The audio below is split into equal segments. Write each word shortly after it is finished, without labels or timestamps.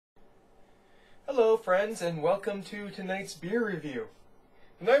Hello friends, and welcome to tonight's beer review.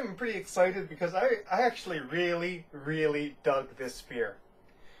 And I'm pretty excited because I actually really dug this beer.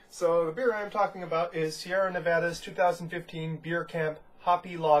 So the beer I'm talking about is Sierra Nevada's 2015 Beer Camp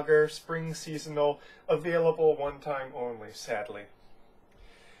Hoppy Lager Spring Seasonal, available one time only, sadly.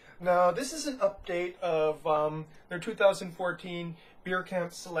 Now this is an update of their 2014 Beer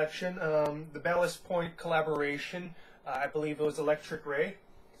Camp selection, the Ballast Point collaboration. I believe it was Electric Ray.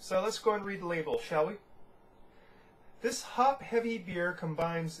 So let's go and read the label, shall we? This hop-heavy beer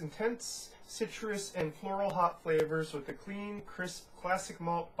combines intense citrus and floral hop flavors with the clean, crisp, classic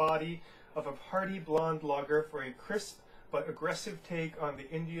malt body of a hearty blonde lager for a crisp but aggressive take on the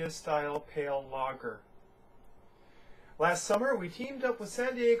India-style pale lager. Last summer, we teamed up with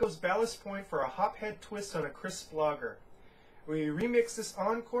San Diego's Ballast Point for a hophead twist on a crisp lager. We remixed this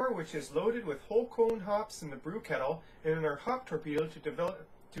encore, which is loaded with whole cone hops in the brew kettle and in our hop torpedo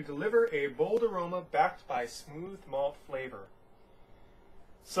to deliver a bold aroma backed by smooth malt flavor.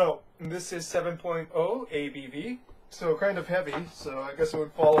 So, this is 7.0 ABV, so kind of heavy, so I guess it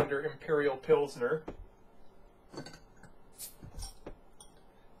would fall under Imperial Pilsner.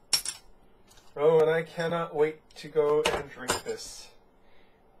 Oh, and I cannot wait to go and drink this.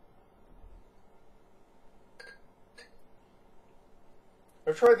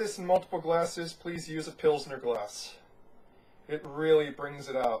 I've tried this in multiple glasses. Please use a Pilsner glass. It really brings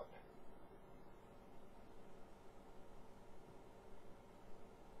it out.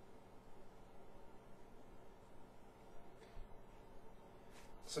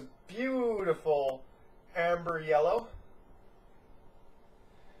 It's a beautiful amber yellow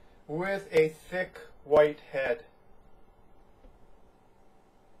with a thick white head.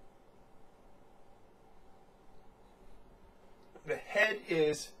 The head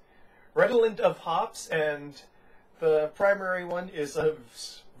is redolent of hops, and the primary one is of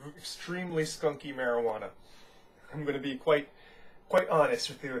extremely skunky marijuana. I'm going to be quite honest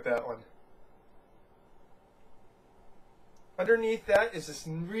with you with that one. Underneath that is this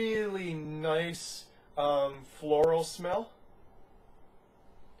really nice floral smell,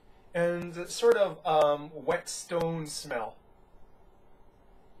 and sort of wet stone smell.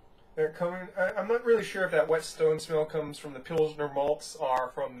 I'm not really sure if that wet stone smell comes from the Pilsner malts or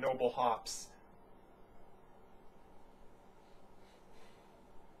from noble hops.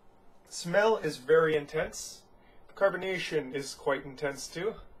 Smell is very intense. The carbonation is quite intense too.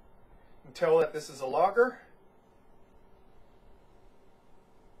 You can tell that this is a lager.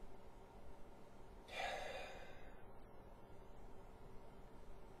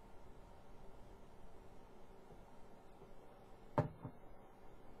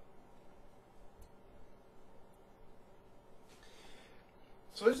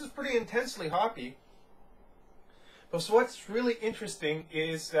 So this is pretty intensely hoppy. But so what's really interesting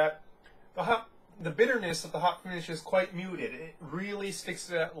is that the bitterness of the hop finish is quite muted. It really sticks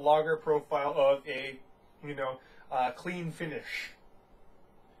to that lager profile of a, clean finish.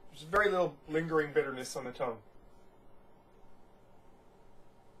 There's very little lingering bitterness on the tongue.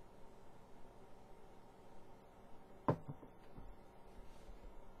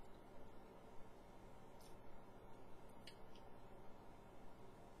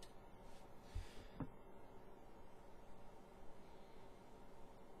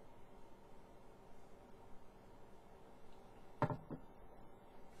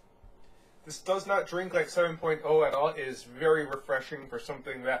 This does not drink like 7.0 at all. It is very refreshing for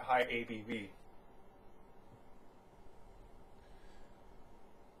something that high ABV.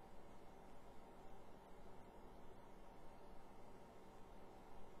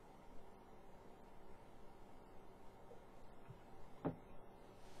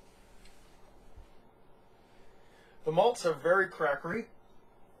 The malts are very crackery,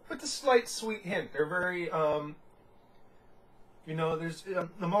 with a slight sweet hint. They're very, the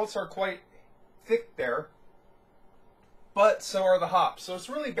malts are quite thick there, but so are the hops. So it's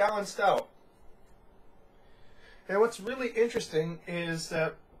really balanced out. And what's really interesting is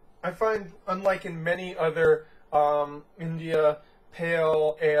that I find, unlike in many other India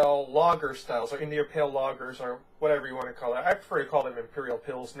Pale Ale lager styles, or India Pale Lagers, or whatever you want to call it, I prefer to call them Imperial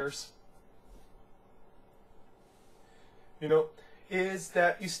Pilsners, is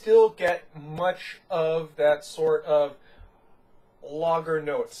that you still get much of that sort of lager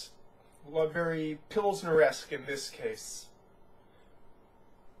notes. Very Pilsner-esque in this case.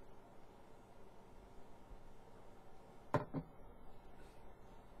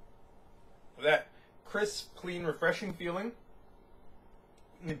 That crisp, clean, refreshing feeling.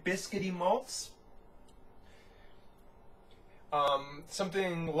 The biscuity malts.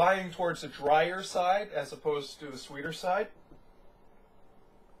 Something lying towards the drier side as opposed to the sweeter side.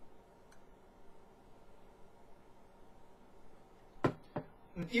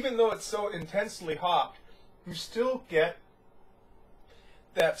 even though it's so intensely hopped, you still get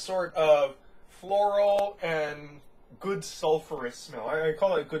that sort of floral and good sulfurous smell. I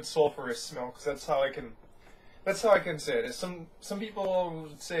call it good sulfurous smell because that's how I can say it. Some people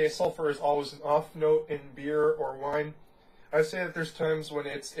would say sulfur is always an off note in beer or wine. I say that there's times when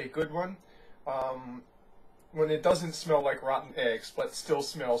it's a good one, when it doesn't smell like rotten eggs, but still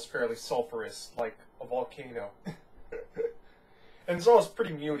smells fairly sulfurous, like a volcano. And it's always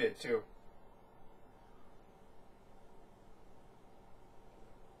pretty muted too.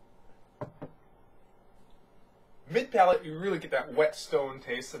 Mid-palate, you really get that wet stone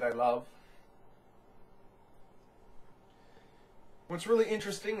taste that I love. What's really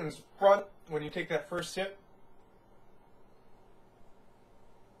interesting is front, when you take that first sip,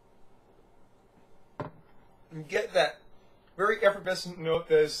 you get that very effervescent note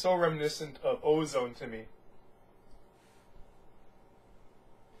that is so reminiscent of ozone to me.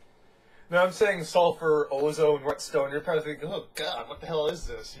 Now I'm saying sulfur, ozone, whetstone, you're probably thinking, oh god, what the hell is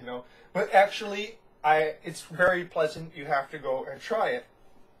this, you know? But actually, it's very pleasant. You have to go and try it.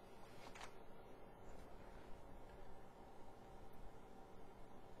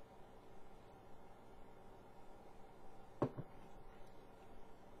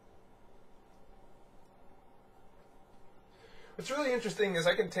 What's really interesting is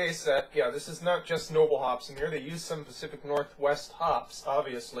I can taste that, yeah, this is not just noble hops in here. They use some Pacific Northwest hops,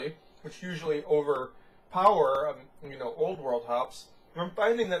 obviously, which usually overpower, you know, Old World hops. And I'm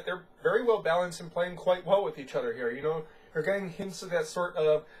finding that they're very well balanced and playing quite well with each other here. You know, you're getting hints of that sort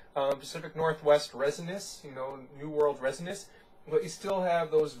of Pacific Northwest resinous, you know, New World resinous, but you still have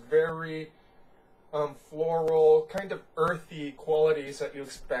those very floral, kind of earthy qualities that you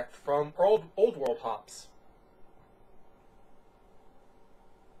expect from Old World hops.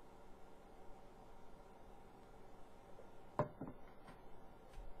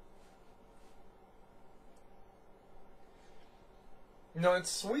 You know,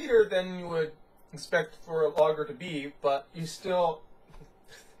 it's sweeter than you would expect for a lager to be, but still,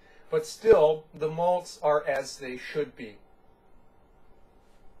 the malts are as they should be.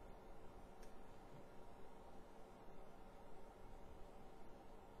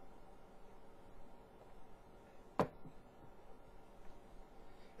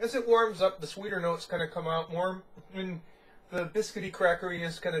 As it warms up, the sweeter notes kind of come out more, and the biscuity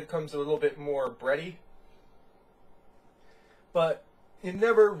crackeriness kind of becomes a little bit more bready. But it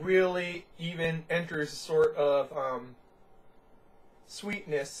never really even enters sort of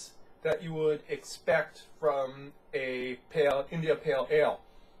sweetness that you would expect from a India Pale Ale.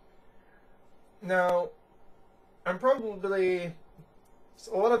 Now, a lot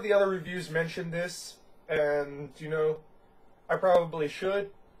of the other reviews mention this, and, you know, I probably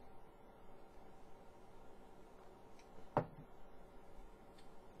should.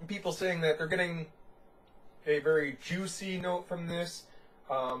 People saying that they're getting a very juicy note from this,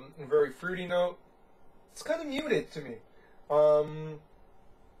 a very fruity note. It's kind of muted to me.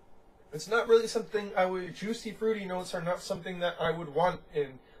 It's not really something juicy fruity notes are not something that I would want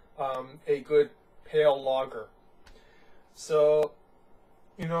in a good pale lager. So,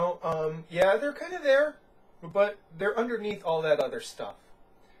 you know, yeah, they're kind of there, but they're underneath all that other stuff.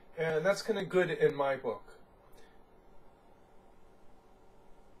 And that's kind of good in my book.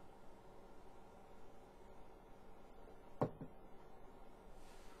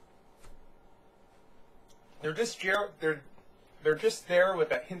 They're just there with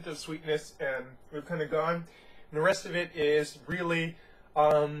that hint of sweetness, and we've kind of gone. And the rest of it is really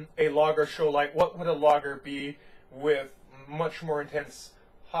a lager show. Like, what would a lager be with much more intense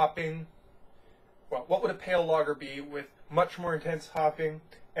hopping? Well, what would a pale lager be with much more intense hopping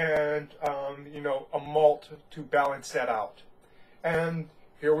and you know, a malt to balance that out? And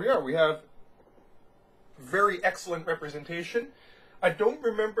here we are. We have very excellent representation. I don't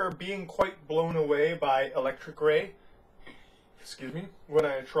remember being quite blown away by Electric Ray, excuse me, when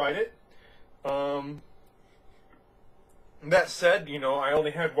I tried it. That said, you know, I only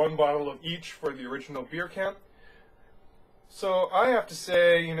had one bottle of each for the original beer camp. So I have to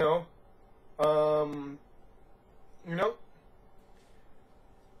say, you know,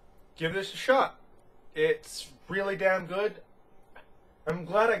 give this a shot. It's really damn good. I'm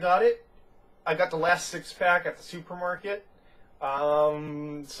glad I got it. I got the last 6-pack at the supermarket.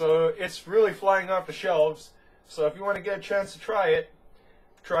 So it's really flying off the shelves. So if you want to get a chance to try it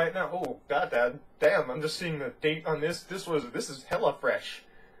now. Oh, damn, I'm just seeing the date on this. This is hella fresh.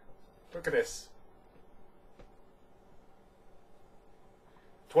 Look at this.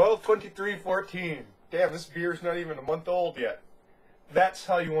 12/23/14. Damn, this beer's not even a month old yet. That's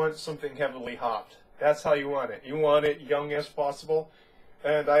how you want something heavily hopped. That's how you want it. You want it young as possible.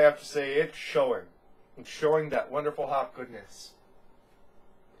 And I have to say, it's showing. It's showing that wonderful hop goodness.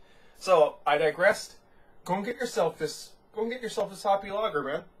 So, I digressed. Go and get yourself this Hoppy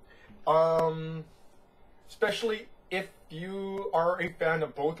lager, man. Especially if you are a fan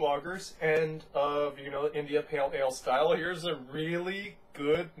of both lagers and of, India Pale Ale style. Here's a really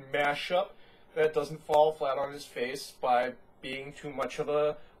good mashup that doesn't fall flat on his face by being too much of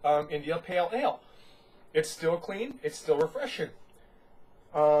a India Pale Ale. It's still clean. It's still refreshing.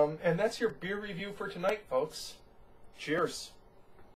 And that's your beer review for tonight, folks. Cheers.